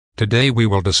Today we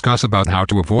will discuss about how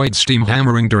to avoid steam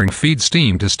hammering during feed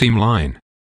steam to steam line.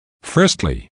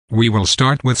 Firstly, we will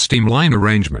start with steam line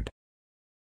arrangement.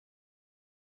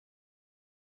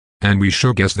 And we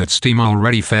should guess that steam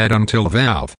already fed until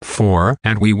valve 4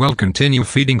 and we will continue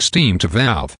feeding steam to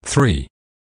valve 3.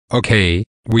 Okay,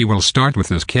 we will start with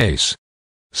this case.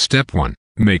 Step 1.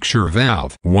 Make sure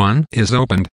valve 1 is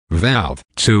opened, valve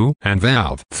 2 and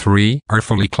valve 3 are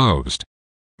fully closed.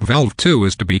 Valve 2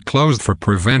 is to be closed for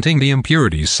preventing the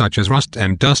impurities such as rust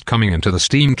and dust coming into the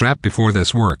steam trap before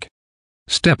this work.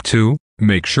 Step 2.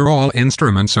 Make sure all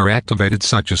instruments are activated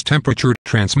such as temperature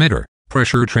transmitter,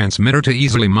 pressure transmitter to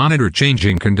easily monitor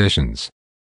changing conditions.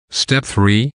 Step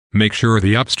 3. Make sure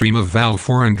the upstream of valve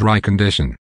 4 in dry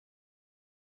condition.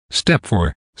 Step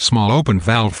 4. Small open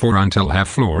valve 4 until half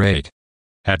floor 8.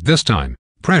 At this time,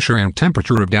 pressure and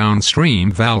temperature of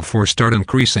downstream valve 4 start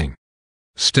increasing.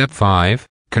 Step 5.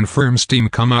 Confirm steam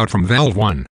come out from valve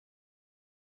 1.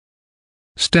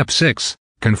 Step 6.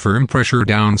 Confirm pressure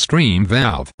downstream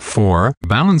valve 4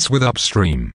 balance with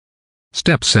upstream.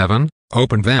 Step 7.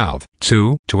 Open valve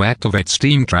 2 to activate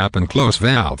steam trap and close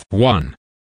valve 1.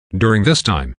 During this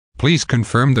time, please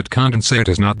confirm that condensate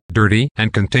is not dirty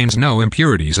and contains no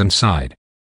impurities inside.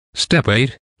 Step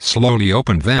 8. Slowly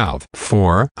open valve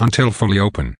 4 until fully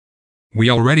open. We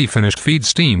already finished feed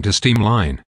steam to steam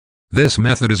line. This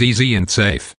method is easy and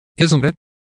safe, isn't it?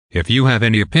 If you have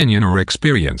any opinion or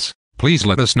experience, please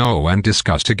let us know and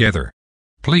discuss together.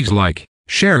 Please like,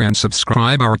 share and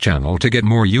subscribe our channel to get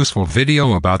more useful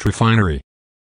video about refinery.